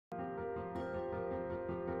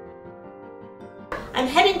I'm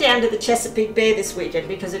heading down to the Chesapeake Bay this weekend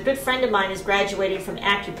because a good friend of mine is graduating from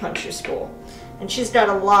acupuncture school. And she's got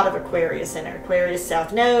a lot of Aquarius in her. Aquarius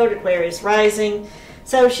South Node, Aquarius Rising.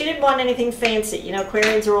 So she didn't want anything fancy. You know,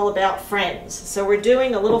 Aquarians are all about friends. So we're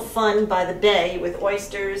doing a little fun by the bay with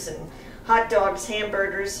oysters and hot dogs,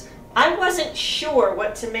 hamburgers. I wasn't sure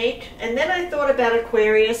what to make. And then I thought about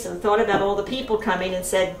Aquarius and thought about all the people coming and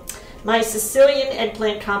said, my Sicilian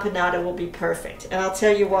eggplant campanata will be perfect. And I'll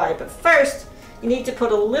tell you why. But first, you need to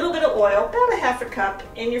put a little bit of oil, about a half a cup,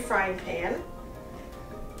 in your frying pan.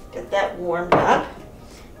 Get that warmed up.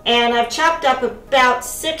 And I've chopped up about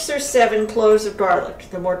 6 or 7 cloves of garlic.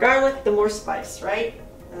 The more garlic, the more spice, right?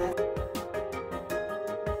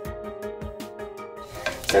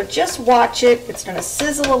 So just watch it. It's going to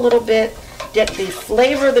sizzle a little bit. Get the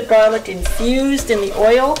flavor of the garlic infused in the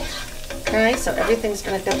oil. Okay, so everything's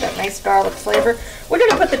going to get that nice garlic flavor. We're going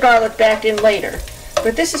to put the garlic back in later.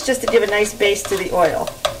 But this is just to give a nice base to the oil.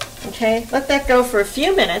 Okay, let that go for a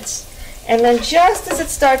few minutes. And then just as it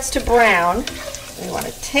starts to brown, we want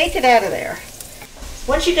to take it out of there.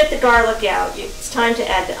 Once you get the garlic out, it's time to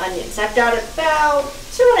add the onions. I've got about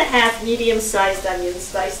 2½ medium-sized onions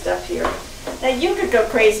sliced up here. Now you could go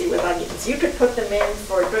crazy with onions. You could put them in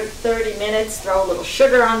for a good 30 minutes, throw a little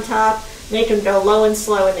sugar on top, make them go low and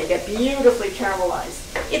slow, and they get beautifully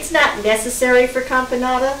caramelized. It's not necessary for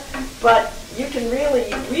campanata, but you can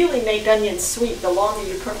really make onions sweet the longer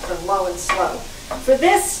you cook them low and slow. For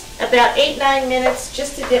this, about 8-9 minutes,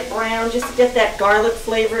 just to get brown, just to get that garlic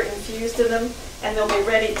flavor infused in them, and they'll be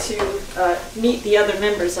ready to meet the other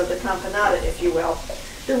members of the campanata, if you will.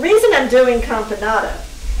 The reason I'm doing campanata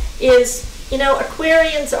is, you know,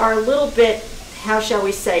 Aquarians are a little bit, how shall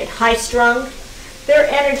we say it, high-strung. Their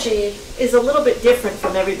energy is a little bit different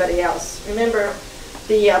from everybody else. Remember,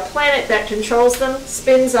 the planet that controls them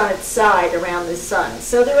spins on its side around the sun.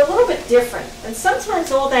 So they're a little bit different. And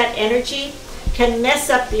sometimes all that energy can mess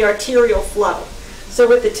up the arterial flow. So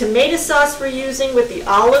with the tomato sauce we're using, with the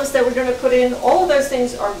olives that we're going to put in, all of those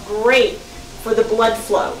things are great for the blood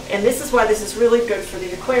flow. And this is why this is really good for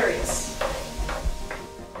the Aquarius.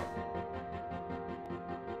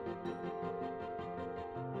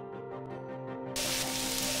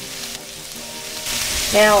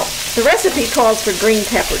 Now, the recipe calls for green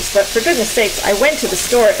peppers, but for goodness sakes, I went to the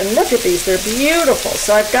store and look at these. They're beautiful.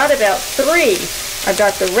 So I've got about 3. I've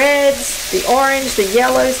got the reds, the orange, the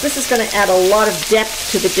yellows. This is going to add a lot of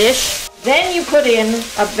depth to the dish. Then you put in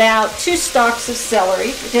about 2 stalks of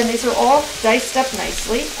celery. Again, these are all diced up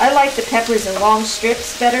nicely. I like the peppers in long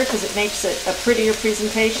strips better because it makes it a prettier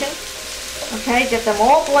presentation. Okay, get them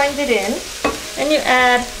all blended in. And you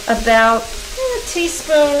add about a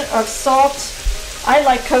teaspoon of salt. I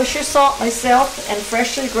like kosher salt myself and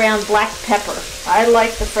freshly ground black pepper. I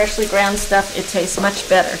like the freshly ground stuff. It tastes much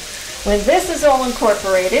better. When this is all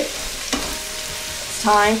incorporated, it's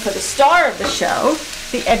time for the star of the show,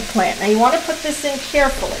 the eggplant. Now you want to put this in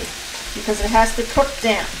carefully because it has to cook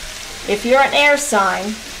down. If you're an air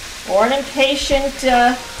sign or an impatient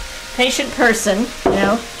patient person, you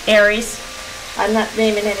know, Aries, I'm not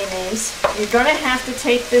naming any names, you're going to have to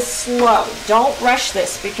take this slow. Don't rush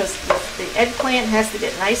this because the eggplant has to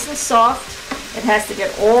get nice and soft. It has to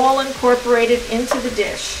get all incorporated into the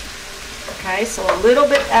dish. Okay, so a little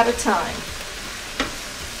bit at a time.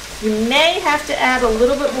 You may have to add a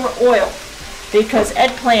little bit more oil because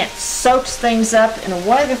eggplant soaks things up, and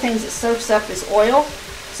one of the things it soaks up is oil.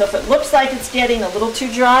 So if it looks like it's getting a little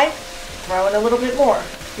too dry, throw in a little bit more.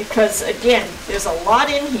 Because again, there's a lot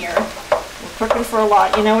in here. We're cooking for a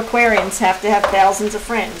lot. You know, Aquarians have to have thousands of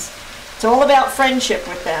friends. It's all about friendship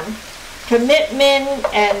with them. Commitment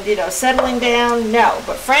and, you know, settling down, no.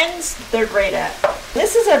 But friends, they're great at.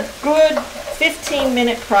 This is a good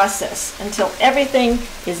 15-minute process until everything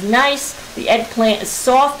is nice. The eggplant is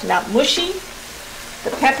soft, not mushy.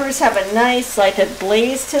 The peppers have a nice, like a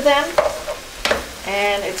glaze to them.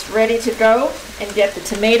 And it's ready to go, and get the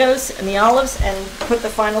tomatoes and the olives and put the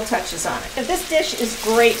final touches on it. And this dish is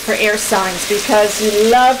great for air signs because you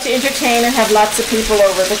love to entertain and have lots of people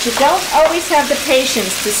over, but you don't always have the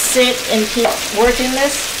patience to sit and keep working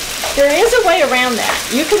this. There is a way around that.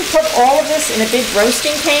 You can put all of this in a big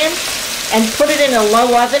roasting pan and put it in a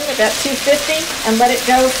low oven, about 250, and let it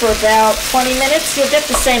go for about 20 minutes. You'll get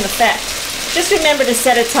the same effect. Just remember to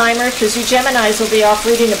set a timer because you Geminis will be off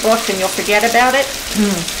reading a book and you'll forget about it.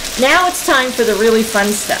 Now it's time for the really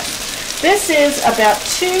fun stuff. This is about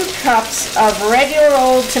 2 cups of regular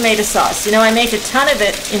old tomato sauce. You know, I make a ton of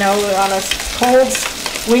it, you know, on a cold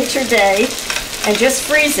winter day and just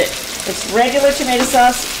freeze it. It's regular tomato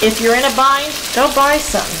sauce. If you're in a bind, go buy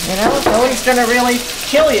some, you know. No one's going to really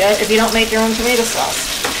kill you if you don't make your own tomato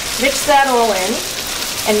sauce. Mix that all in.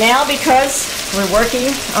 And now, because we're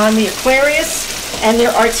working on the Aquarius and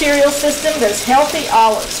their arterial system, those healthy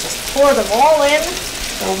olives, just pour them all in.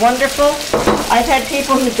 They're wonderful. I've had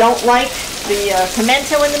people who don't like the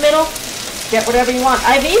pimento in the middle. Get whatever you want.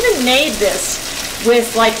 I've even made this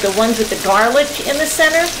with like the ones with the garlic in the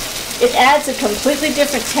center. It adds a completely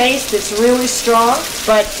different taste. It's really strong,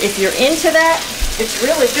 but if you're into that, it's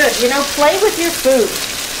really good. You know, play with your food.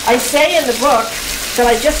 I say in the book that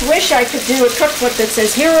I just wish I could do a cookbook that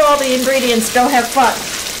says, here are all the ingredients, go have fun.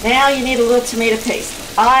 Now you need a little tomato paste.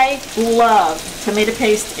 I love tomato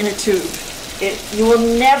paste in a tube. You will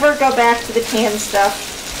never go back to the canned stuff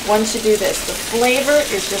once you do this. The flavor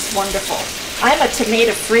is just wonderful. I'm a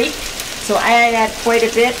tomato freak, so I add quite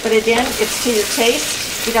a bit, but again, it's to your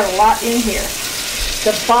taste. You got a lot in here.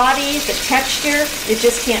 The body, the texture, you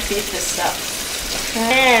just can't beat this stuff.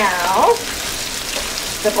 Now,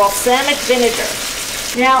 the balsamic vinegar.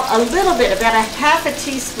 Now, a little bit, about a half a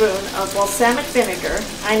teaspoon of balsamic vinegar.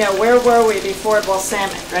 I know, where were we before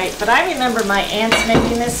balsamic, right? But I remember my aunts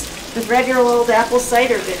making this with regular old apple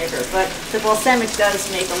cider vinegar, but the balsamic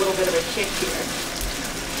does make a little bit of a kick here.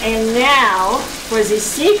 And now, for the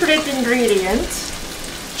secret ingredient,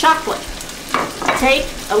 chocolate. Take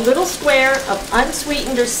a little square of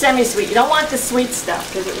unsweetened or semi-sweet. You don't want the sweet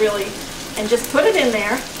stuff, because it really, and just put it in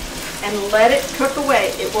there and let it cook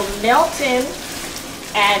away. It will melt in,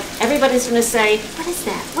 and everybody's going to say, what is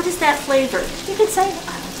that? What is that flavor? You can say,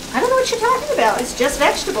 I don't know what you're talking about. It's just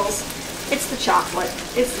vegetables. It's the chocolate.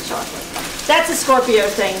 It's the chocolate. That's a Scorpio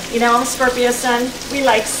thing. You know, I'm a Scorpio sun. We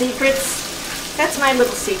like secrets. That's my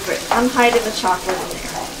little secret. I'm hiding the chocolate in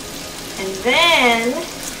there. And then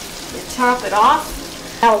you top it off.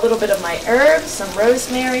 Now a little bit of my herbs, some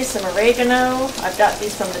rosemary, some oregano. I've got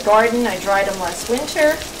these from the garden. I dried them last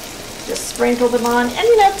winter. Just sprinkle them on. And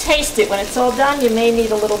you know, taste it. When it's all done, you may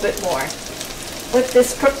need a little bit more. Let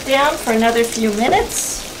this cook down for another few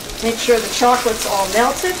minutes. Make sure the chocolate's all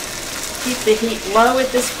melted. Keep the heat low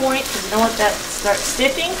at this point, because you don't want that to start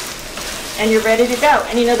sticking. And you're ready to go.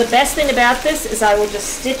 And you know, the best thing about this is I will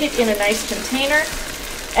just stick it in a nice container,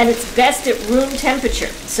 and it's best at room temperature.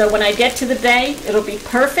 So when I get to the bay, it'll be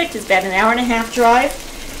perfect. It's about an hour and a half drive.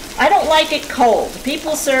 I don't like it cold.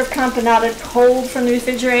 People serve campanata cold from the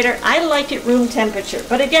refrigerator. I like it room temperature.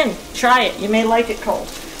 But again, try it. You may like it cold.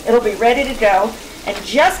 It'll be ready to go. And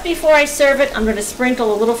just before I serve it, I'm going to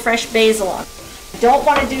sprinkle a little fresh basil on. I don't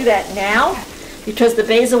want to do that now, because the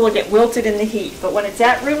basil will get wilted in the heat. But when it's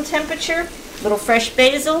at room temperature, little fresh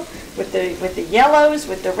basil with the yellows,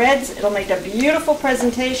 with the reds, it'll make a beautiful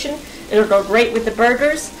presentation. It'll go great with the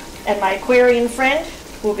burgers, and my Aquarian friend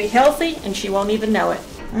will be healthy, and she won't even know it.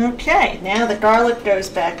 Okay, now the garlic goes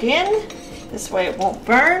back in. This way it won't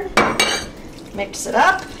burn. Mix it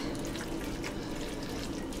up,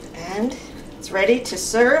 and it's ready to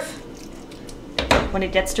serve when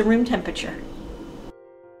it gets to room temperature.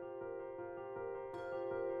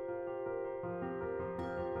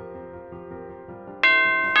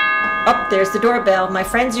 Oh, there's the doorbell. My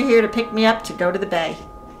friends are here to pick me up to go to the bay.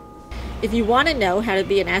 If you want to know how to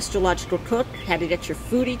be an astrological cook, how to get your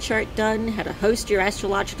foodie chart done, how to host your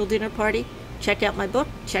astrological dinner party, check out my book,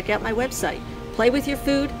 check out my website. Play with your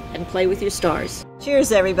food and play with your stars.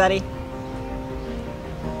 Cheers, everybody.